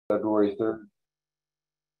February 3rd.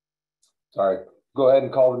 Sorry, go ahead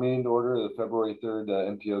and call the meeting to order, the February 3rd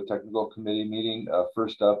MPO Technical Committee meeting.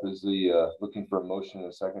 First up is the looking for a motion and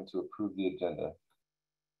a second to approve the agenda.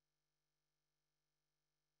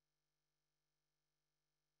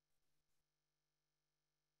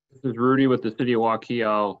 This is Rudy with the City of Waukee.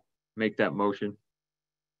 I'll make that motion.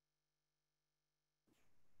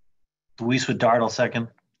 Luis with Dart, I'll second.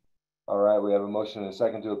 All right, we have a motion and a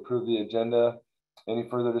second to approve the agenda. Any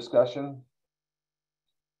further discussion?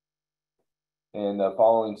 And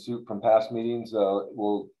following suit from past meetings,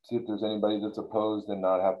 we'll see if there's anybody that's opposed and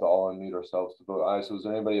not have to all unmute ourselves to vote aye. So is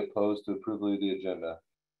there anybody opposed to approval of the agenda?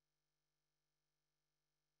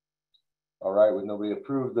 All right, with nobody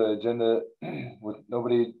approved the agenda, with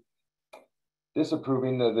nobody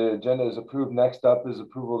disapproving, the agenda is approved. Next up is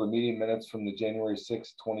approval of the meeting minutes from the January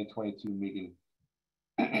 6th, 2022 meeting.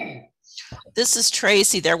 This is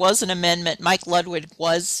Tracy. There was an amendment. Mike Ludwig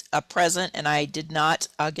was present, and I did not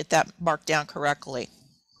get that marked down correctly.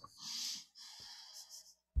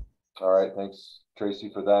 All right, thanks, Tracy,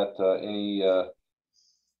 for that.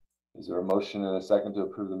 Is there a motion and a second to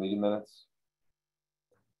approve the meeting minutes?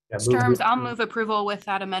 Yeah, Sturms, I'll move approval with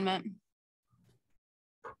that amendment.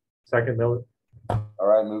 Second, Miller. All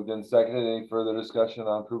right, moved and seconded. Any further discussion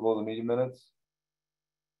on approval of the meeting minutes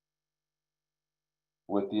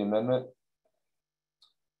with the amendment?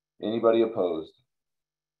 Anybody opposed?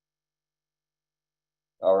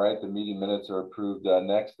 All right, the meeting minutes are approved.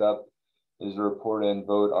 Next up is a report and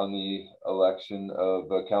vote on the election of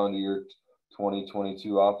calendar year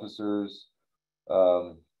 2022 officers.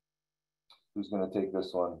 Who's going to take this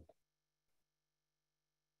one?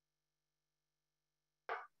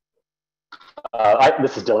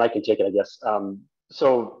 This is Dylan. I can take it, I guess.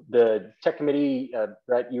 So the tech committee,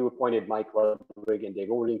 Brett, you appointed Mike Ludwig and Dave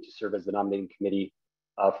Orling to serve as the nominating committee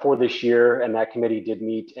for this year, and that committee did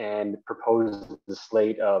meet and propose the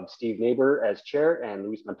slate of Steve Neighbor as chair and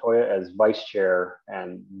Luis Montoya as vice chair.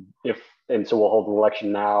 And so we'll hold an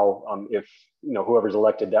election now. If whoever's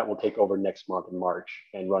elected, that will take over next month in March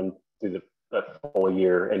and run through the full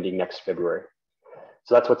year ending next February.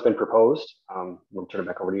 So that's what's been proposed. We'll turn it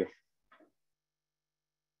back over to you.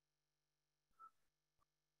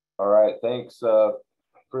 All right, thanks for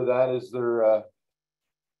that. Is there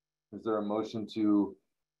a motion to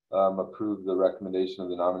approve the recommendation of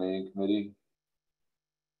the nominating committee?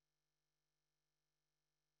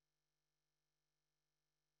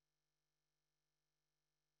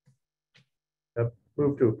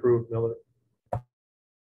 Move to approve, Miller.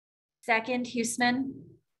 Second, Huesman.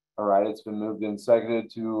 All right, it's been moved and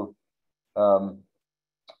seconded to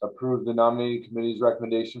approve the nominating committee's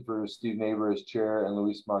recommendation for Steve Neighbor as chair and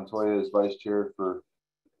Luis Montoya as vice chair for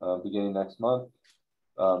beginning next month.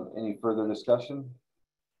 Any further discussion?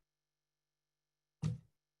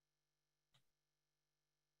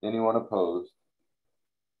 Anyone opposed?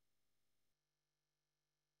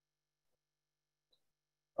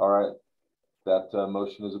 All right, that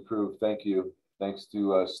motion is approved. Thank you. Thanks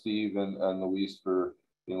to Steve and Luis for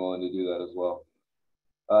being willing to do that as well.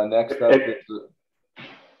 Next up is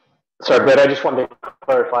sorry, Brett, I just wanted to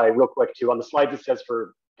clarify real quick too. On the slides, it says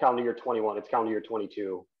for calendar year 21, it's calendar year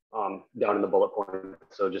 22 down in the bullet point.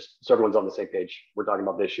 So just so everyone's on the same page, we're talking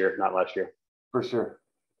about this year, not last year. For sure.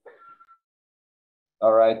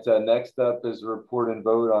 All right, next up is a report and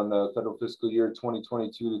vote on the federal fiscal year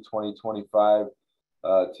 2022 to 2025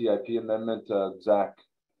 TIP amendment. Zach.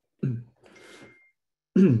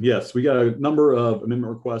 Yes, we got a number of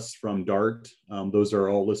amendment requests from DART. Those are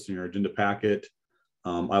all listed in your agenda packet.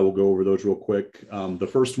 I will go over those real quick. The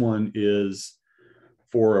first one is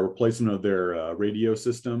for a replacement of their radio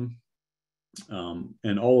system.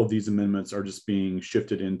 And all of these amendments are just being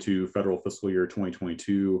shifted into federal fiscal year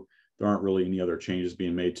 2022. There aren't really any other changes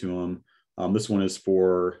being made to them. This one is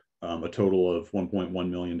for a total of $1.1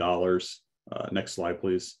 million. Next slide,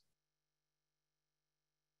 please.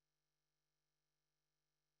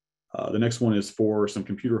 The next one is for some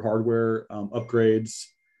computer hardware upgrades.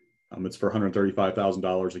 It's for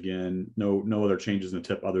 $135,000 again. No other changes in the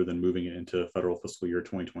TIP other than moving it into federal fiscal year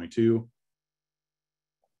 2022.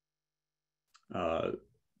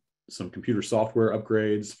 Some computer software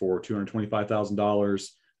upgrades for $225,000,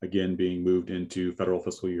 again being moved into federal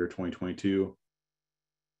fiscal year 2022.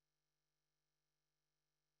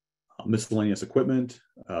 Miscellaneous equipment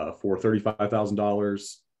for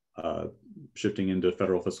 $35,000, shifting into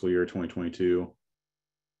federal fiscal year 2022.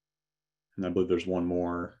 And I believe there's one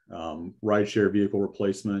more, rideshare vehicle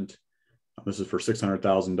replacement. This is for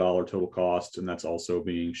 $600,000 total cost, and that's also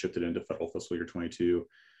being shifted into federal fiscal year 22.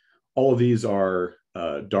 All of these are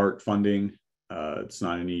DART funding. It's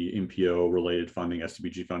not any MPO related funding,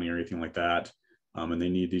 STBG funding or anything like that. And they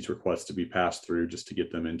need these requests to be passed through just to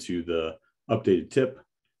get them into the updated tip.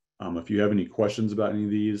 If you have any questions about any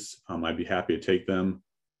of these, I'd be happy to take them.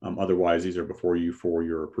 Otherwise, these are before you for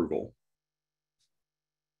your approval.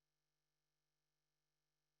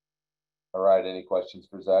 All right, any questions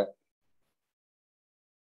for Zach?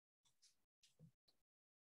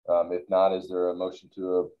 If not, is there a motion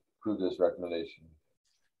to approve this recommendation?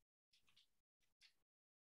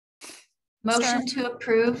 Motion to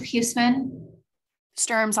approve, Huesman.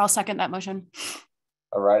 Sturms, I'll second that motion.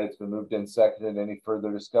 All right, it's been moved and seconded. Any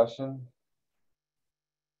further discussion?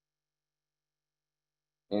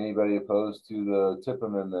 Anybody opposed to the tip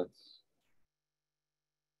amendments?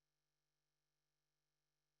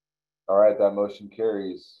 All right, that motion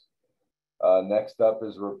carries. Next up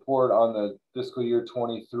is a report on the fiscal year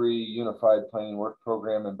 23 Unified Planning Work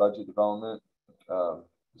Program and Budget Development.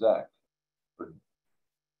 Zach or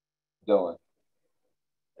Dylan.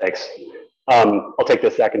 Thanks. I'll take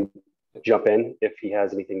this. Zach and jump in if he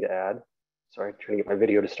has anything to add. Sorry, trying to get my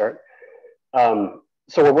video to start. So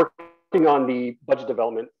we're working on the budget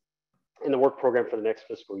development in the work program for the next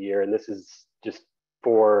fiscal year, and this is just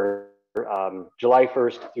for July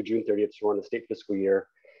 1st through June 30th, so we're on the state fiscal year,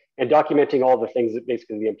 and documenting all the things that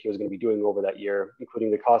basically the MPO is going to be doing over that year,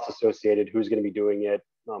 including the costs associated, who's going to be doing it,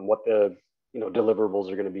 what the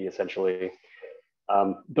deliverables are going to be essentially.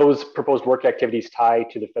 Those proposed work activities tie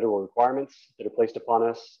to the federal requirements that are placed upon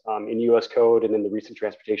us in US code and in the recent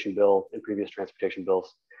transportation bill and previous transportation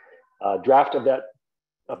bills. Draft of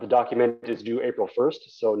the document is due April 1st.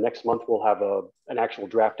 So next month we'll have an actual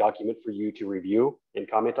draft document for you to review and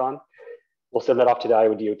comment on. We'll send that off to the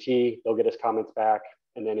Iowa DOT. They'll get us comments back.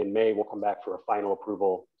 And then in May, we'll come back for a final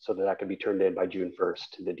approval so that can be turned in by June 1st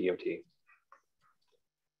to the DOT.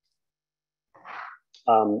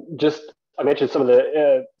 I mentioned some of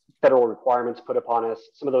the federal requirements put upon us.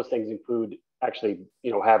 Some of those things include actually,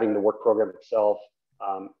 having the work program itself,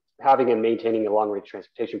 having and maintaining a long-range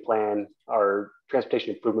transportation plan, our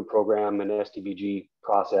transportation improvement program and SDBG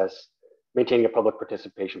process, maintaining a public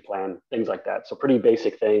participation plan, things like that. So pretty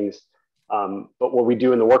basic things. But what we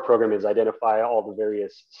do in the work program is identify all the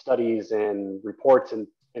various studies and reports and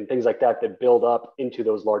things like that that build up into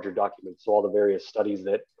those larger documents. So all the various studies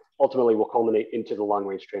that ultimately will culminate into the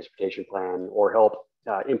long-range transportation plan or help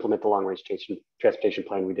implement the long-range transportation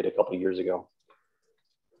plan we did a couple of years ago.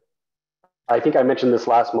 I think I mentioned this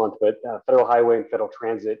last month, but Federal Highway and Federal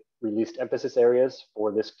Transit released emphasis areas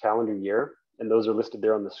for this calendar year, and those are listed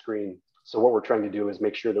there on the screen. So what we're trying to do is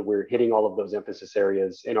make sure that we're hitting all of those emphasis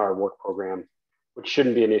areas in our work program, which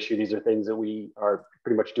shouldn't be an issue. These are things that we are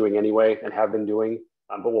pretty much doing anyway and have been doing,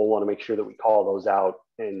 but we'll want to make sure that we call those out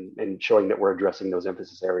and showing that we're addressing those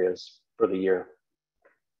emphasis areas for the year.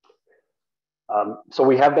 So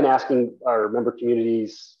we have been asking our member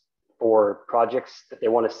communities for projects that they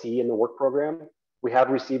want to see in the work program. We have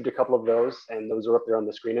received a couple of those, and those are up there on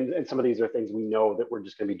the screen. And some of these are things we know that we're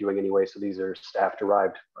just going to be doing anyway. So these are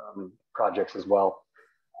staff-derived projects as well.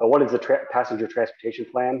 One is the passenger transportation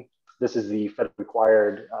plan. This is the federal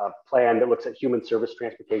required plan that looks at human service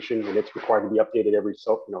transportation, and it's required to be updated every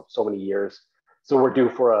so many years. So we're due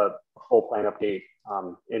for a full plan update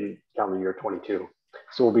in calendar year 22.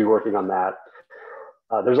 So we'll be working on that.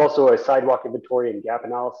 There's also a sidewalk inventory and gap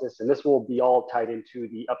analysis, and this will be all tied into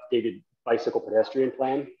the updated bicycle pedestrian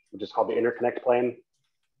plan, which is called the interconnect plan.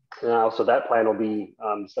 So that plan will be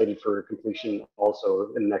slated for completion also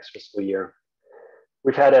in the next fiscal year.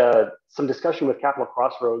 We've had some discussion with Capital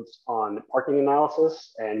Crossroads on parking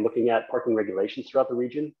analysis and looking at parking regulations throughout the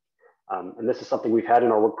region. And this is something we've had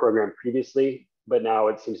in our work program previously, but now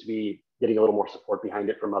it seems to be getting a little more support behind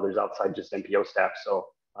it from others outside just MPO staff. So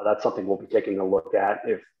that's something we'll be taking a look at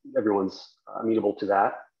if everyone's amenable to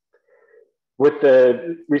that. With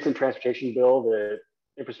the recent transportation bill, the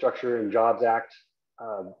Infrastructure and Jobs Act,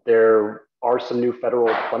 there are some new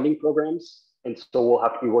federal funding programs. And so we'll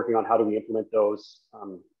have to be working on how do we implement those.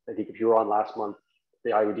 I think if you were on last month,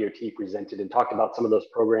 the Iowa DOT presented and talked about some of those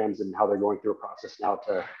programs and how they're going through a process now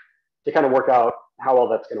to kind of work out how all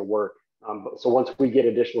that's going to work. So once we get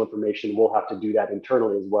additional information, we'll have to do that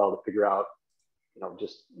internally as well to figure out,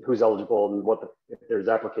 just who's eligible and if there's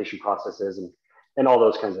application processes and all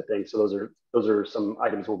those kinds of things. So those are some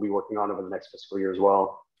items we'll be working on over the next fiscal year as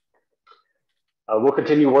well. We'll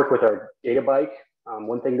continue to work with our data bike.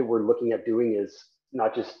 One thing that we're looking at doing is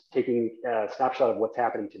not just taking a snapshot of what's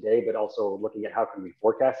happening today, but also looking at how can we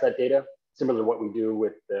forecast that data, similar to what we do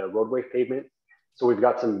with the roadway pavement. So we've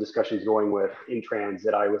got some discussions going with Intrans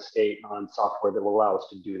at Iowa State on software that will allow us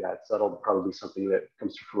to do that. So that'll probably be something that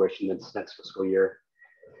comes to fruition this next fiscal year.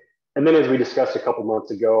 And then as we discussed a couple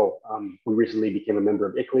months ago, we recently became a member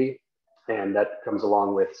of ICLEI, and that comes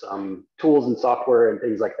along with some tools and software and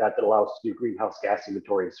things like that that allow us to do greenhouse gas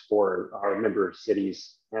inventories for our member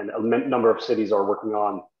cities. And a number of cities are working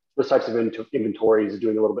on those types of inventories,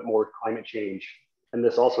 doing a little bit more with climate change. And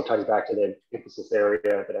this also ties back to the emphasis area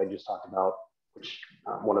that I just talked about, which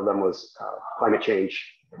one of them was climate change.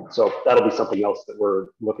 So that'll be something else that we're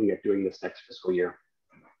looking at doing this next fiscal year.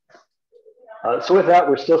 So with that,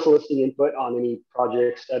 we're still soliciting input on any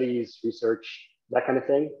project studies, research, that kind of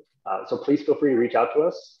thing. So please feel free to reach out to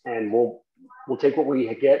us, and we'll take what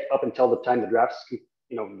we get up until the time the drafts,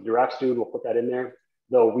 the drafts due, and we'll put that in there.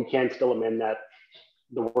 Though we can still amend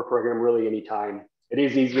the work program really anytime. It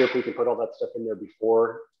is easier if we can put all that stuff in there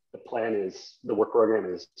before the work program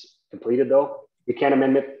is completed. Though we can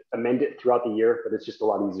amend it throughout the year, but it's just a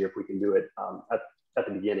lot easier if we can do it at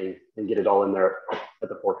the beginning and get it all in there at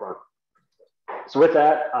the forefront. So with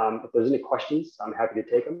that, if there's any questions, I'm happy to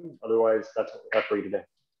take them. Otherwise, that's what we have for you today.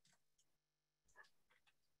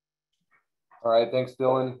 All right, thanks,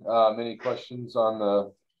 Dylan. Any questions on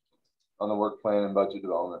the work plan and budget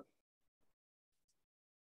development?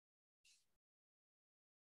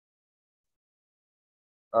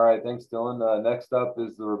 All right, thanks, Dylan. Next up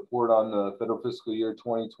is the report on the federal fiscal year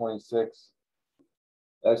 2026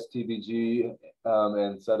 STBG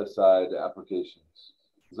and set aside applications.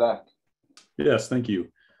 Zach. Yes, thank you.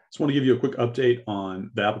 Just want to give you a quick update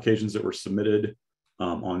on the applications that were submitted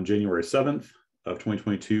on January 7th of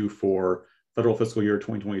 2022 for federal fiscal year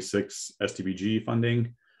 2026 STBG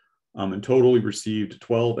funding. In total, we received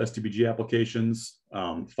 12 STBG applications.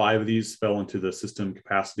 5 of these fell into the system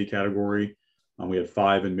capacity category. We had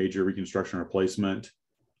 5 in major reconstruction replacement.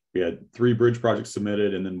 We had 3 bridge projects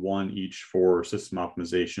submitted, and then 1 each for system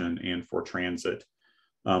optimization and for transit.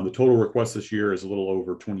 The total request this year is a little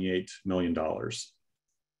over $28 million.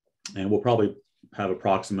 And we'll probably have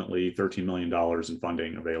approximately $13 million in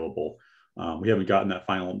funding available. We haven't gotten that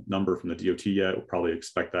final number from the DOT yet. We'll probably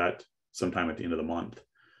expect that sometime at the end of the month.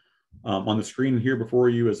 On the screen here before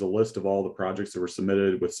you is a list of all the projects that were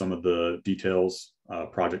submitted with some of the details,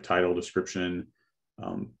 project title, description,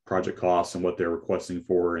 project costs, and what they're requesting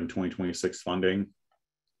for in 2026 funding.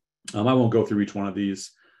 I won't go through each one of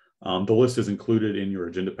these. The list is included in your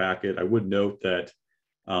agenda packet. I would note that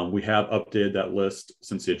we have updated that list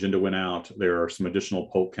since the agenda went out. There are some additional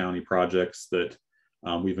Polk County projects that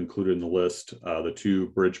we've included in the list. The 2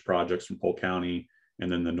 bridge projects from Polk County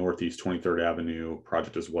and then the Northeast 23rd Avenue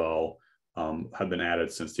project as well have been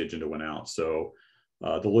added since the agenda went out. So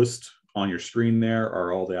the list on your screen there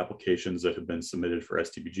are all the applications that have been submitted for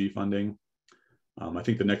STBG funding. I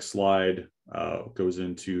think the next slide goes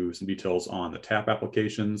into some details on the TAP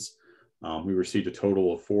applications. We received a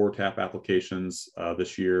total of 4 TAP applications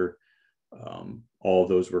this year. All of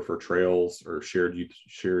those were for trails or shared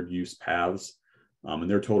use paths. And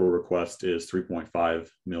their total request is $3.5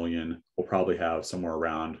 million. We'll probably have somewhere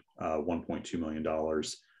around $1.2 million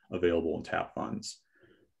available in TAP funds.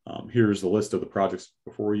 Here's the list of the projects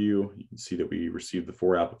before you. You can see that we received the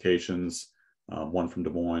 4 applications, 1 from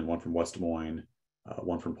Des Moines, 1 from West Des Moines,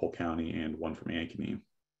 1 from Polk County, and 1 from Ankeny.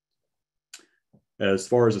 As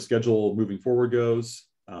far as the schedule moving forward goes,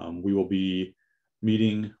 we will be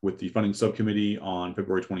meeting with the funding subcommittee on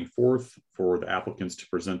February 24th for the applicants to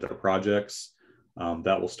present their projects.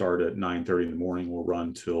 That will start at 9:30 in the morning. We'll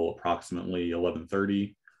run till approximately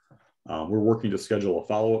 11:30. We're working to schedule a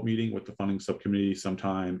follow-up meeting with the funding subcommittee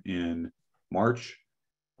sometime in March,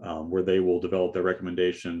 where they will develop their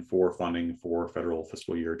recommendation for funding for federal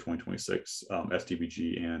fiscal year 2026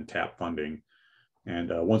 STBG and TAP funding.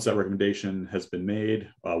 And once that recommendation has been made,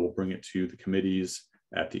 we'll bring it to the committees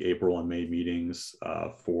at the April and May meetings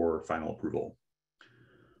for final approval.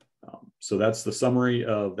 So that's the summary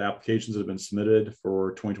of the applications that have been submitted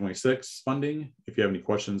for 2026 funding. If you have any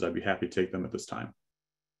questions, I'd be happy to take them at this time.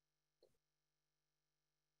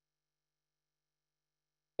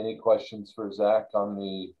 Any questions for Zach on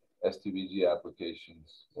the STBG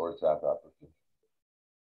applications or TAP application?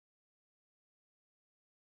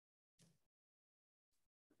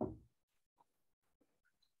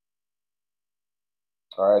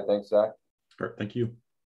 All right, thanks, Zach. All right, thank you.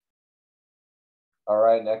 All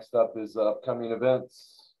right, next up is upcoming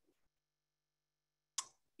events.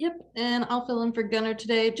 Yep, and I'll fill in for Gunnar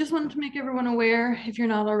today. Just wanted to make everyone aware, if you're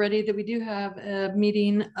not already, that we do have a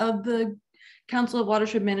meeting of the Council of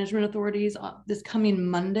Watershed Management Authorities this coming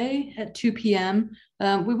Monday at 2 p.m.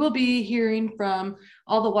 We will be hearing from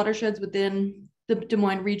all the watersheds within the Des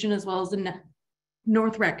Moines region, as well as the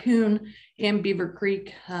North Raccoon and Beaver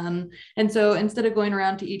Creek. And so instead of going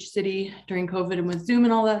around to each city during COVID and with Zoom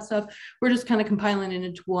and all that stuff, we're just kind of compiling it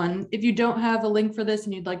into one. If you don't have a link for this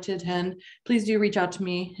and you'd like to attend, please do reach out to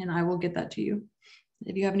me and I will get that to you.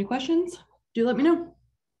 If you have any questions, do let me know.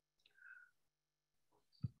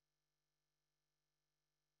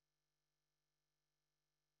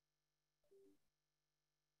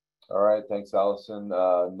 All right, thanks, Allison.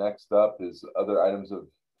 Next up is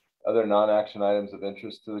other non-action items of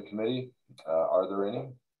interest to the committee. Are there any?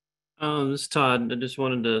 This is Todd. I just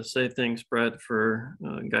wanted to say thanks, Brett, for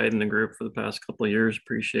guiding the group for the past couple of years.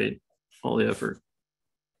 Appreciate all the effort.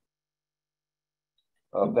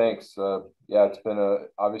 Thanks. Yeah, it's been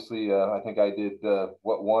obviously, I think I did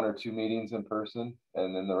one or two meetings in person,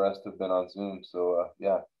 and then the rest have been on Zoom. So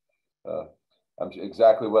yeah, I'm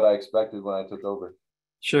exactly what I expected when I took over.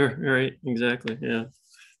 Sure. Right. Exactly. Yeah.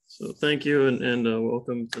 So thank you, and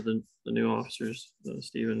welcome to the new officers,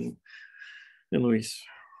 Stephen and Luis.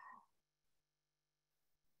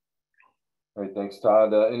 All right. Thanks,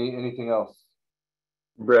 Todd. Anything else?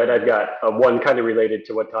 Brett, I've got one kind of related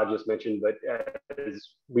to what Todd just mentioned, but as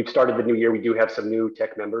we've started the new year, we do have some new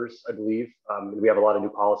tech members, I believe. And we have a lot of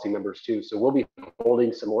new policy members too. So we'll be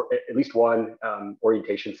holding some more, at least one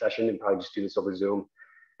orientation session, and probably just do this over Zoom.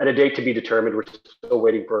 At a date to be determined. We're still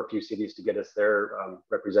waiting for a few cities to get us their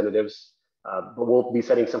representatives, but we'll be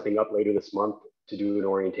setting something up later this month to do an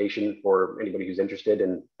orientation for anybody who's interested.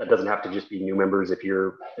 And that doesn't have to just be new members. If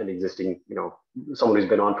you're an existing, someone who's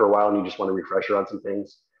been on for a while and you just want a refresher on some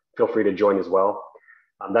things, feel free to join as well.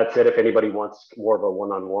 That said, if anybody wants more of a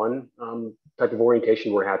one-on-one type of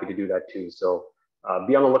orientation, we're happy to do that too. So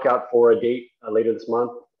be on the lookout for a date later this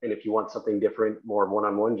month. And if you want something different, more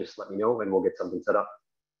one-on-one, just let me know and we'll get something set up.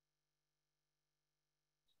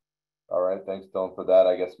 All right, thanks, Don, for that.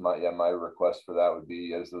 I guess my request for that would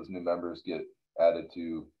be, as those new members get added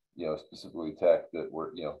to, specifically tech, that we're,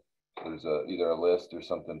 there's either a list or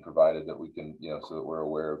something provided that we can, so that we're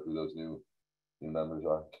aware of who those new members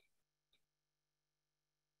are.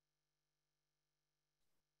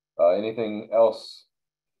 Anything else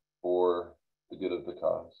for the good of the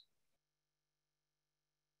cause?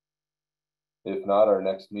 If not, our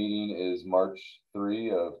next meeting is March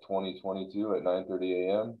 3 of 2022 at 9:30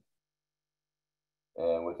 a.m.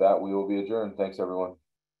 And with that, we will be adjourned. Thanks, everyone.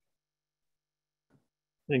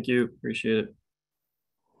 Thank you. Appreciate it.